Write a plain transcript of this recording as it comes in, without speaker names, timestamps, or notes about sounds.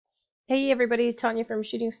Hey everybody, Tanya from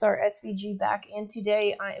Shooting Star SVG back, and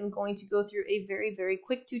today I am going to go through a very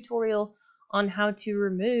quick tutorial on how to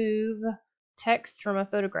remove text from a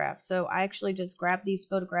photograph. So I actually just grabbed these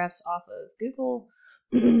photographs off of Google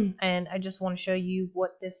and I just want to show you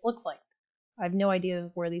what this looks like. I have no idea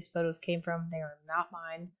where these photos came from. They are not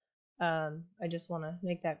mine. I just want to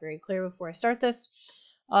make that very clear before I start this.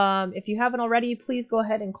 If you haven't already, please go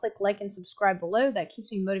ahead and click like and subscribe below. That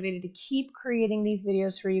keeps me motivated to keep creating these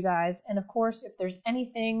videos for you guys. And of course, if there's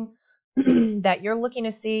anything that you're looking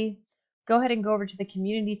to see, go ahead and go over to the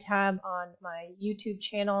community tab on my YouTube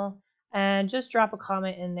channel and just drop a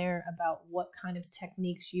comment in there about what kind of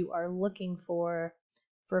techniques you are looking for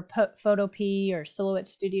Photopea or Silhouette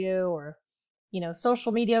Studio or,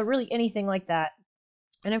 social media, really anything like that.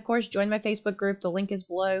 And of course, join my Facebook group. The link is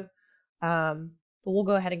below. But we'll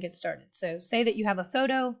go ahead and get started. So say that you have a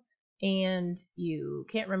photo and you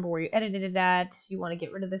can't remember where you edited it at. You want to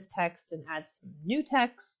get rid of this text and add some new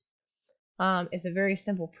text. It's a very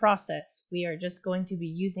simple process. We are just going to be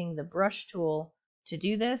using the brush tool to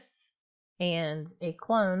do this and a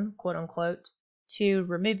clone, quote unquote, to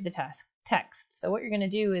remove the text. So what you're going to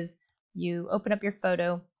do is you open up your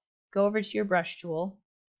photo, go over to your brush tool,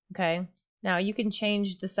 okay? Now you can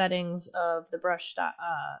change the settings of the brush,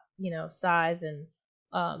 size and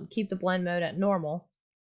keep the blend mode at normal.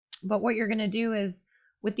 But what you're going to do is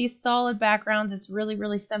with these solid backgrounds, it's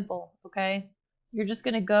really simple, okay? You're just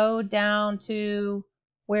going to go down to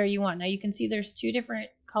where you want. Now you can see there's two different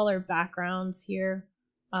color backgrounds here.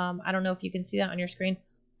 I don't know if you can see that on your screen,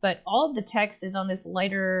 but all of the text is on this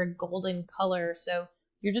lighter golden color. So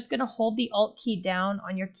you're just going to hold the Alt key down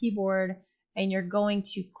on your keyboard and you're going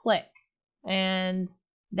to click. And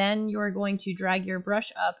then you are going to drag your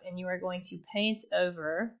brush up and you are going to paint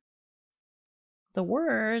over the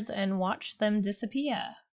words and watch them disappear.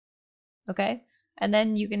 Okay? And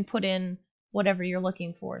then you can put in whatever you're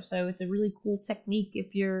looking for. So it's a really cool technique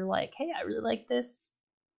if you're like, hey, I really like this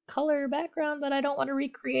color background, but I don't want to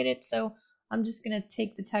recreate it, so I'm just going to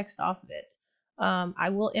take the text off of it. I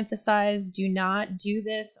will emphasize, do not do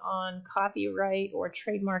this on copyright or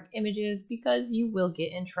trademark images because you will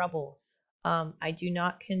get in trouble. I do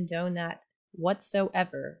not condone that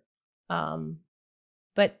whatsoever.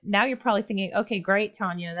 But now you're probably thinking, okay, great,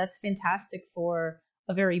 Tanya, that's fantastic for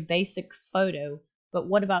a very basic photo, but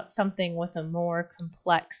what about something with a more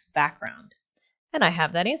complex background? And I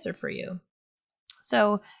have that answer for you.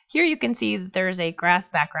 So here you can see that there's a grass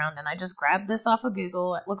background, and I just grabbed this off of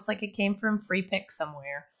Google. It looks like it came from Free Pick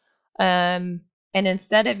somewhere. And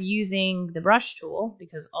instead of using the brush tool,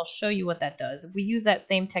 because I'll show you what that does, if we use that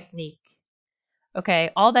same technique, okay,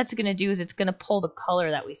 all that's going to do is it's going to pull the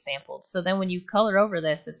color that we sampled. So then when you color over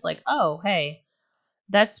this, it's like, oh, hey,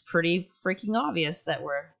 that's pretty freaking obvious that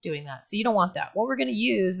we're doing that. So you don't want that. What we're going to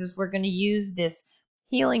use is we're going to use this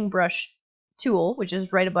healing brush tool, which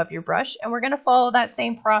is right above your brush, and we're going to follow that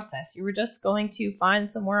same process. You were just going to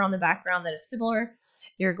find somewhere on the background that is similar.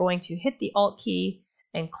 You're going to hit the Alt key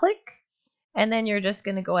and click, and then you're just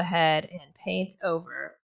going to go ahead and paint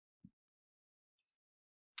over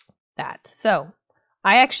that. So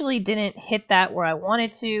I actually didn't hit that where I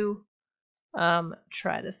wanted to.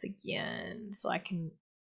 Try this again so I can.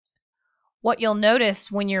 What you'll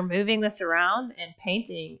notice when you're moving this around and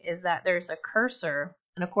painting is that there's a cursor.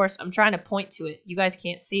 And of course, I'm trying to point to it. You guys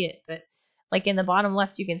can't see it, but like in the bottom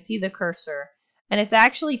left, you can see the cursor. And it's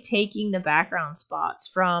actually taking the background spots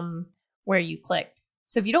from where you clicked.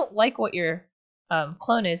 So if you don't like what your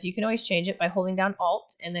clone is, you can always change it by holding down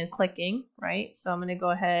Alt and then clicking, right? So I'm going to go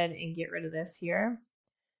ahead and get rid of this here.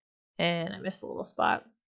 And I missed a little spot.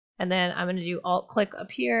 And then I'm going to do Alt click up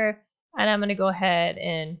here. And I'm going to go ahead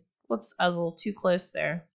and, whoops, I was a little too close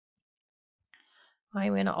there.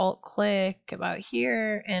 I'm going to Alt click about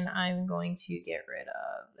here, and I'm going to get rid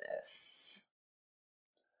of this.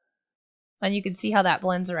 And you can see how that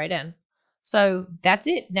blends right in. So that's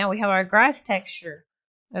it. Now we have our grass texture.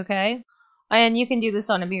 Okay. And you can do this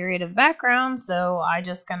on a myriad of backgrounds. So I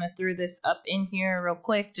just kind of threw this up in here real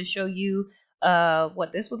quick to show you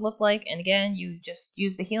what this would look like. And again, you just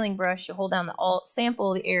use the healing brush. You hold down the Alt,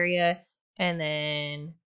 sample the area, and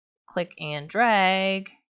then click and drag.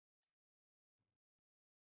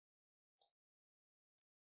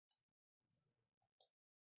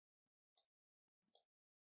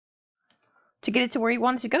 To get it to where you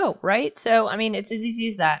want it to go, right? So, I mean, it's as easy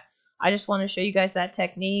as that. I just want to show you guys that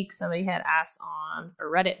technique. Somebody had asked on a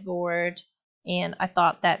Reddit board, and I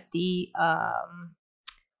thought that the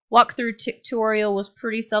walkthrough tutorial was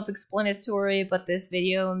pretty self-explanatory, but this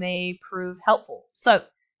video may prove helpful. So,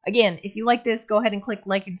 again, if you like this, go ahead and click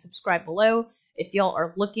like and subscribe below. If y'all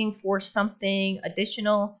are looking for something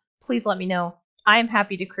additional, please let me know. I'm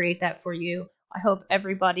happy to create that for you. I hope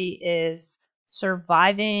everybody is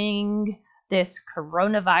surviving this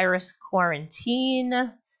coronavirus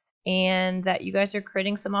quarantine and that you guys are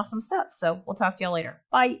creating some awesome stuff. So we'll talk to y'all later.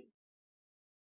 Bye.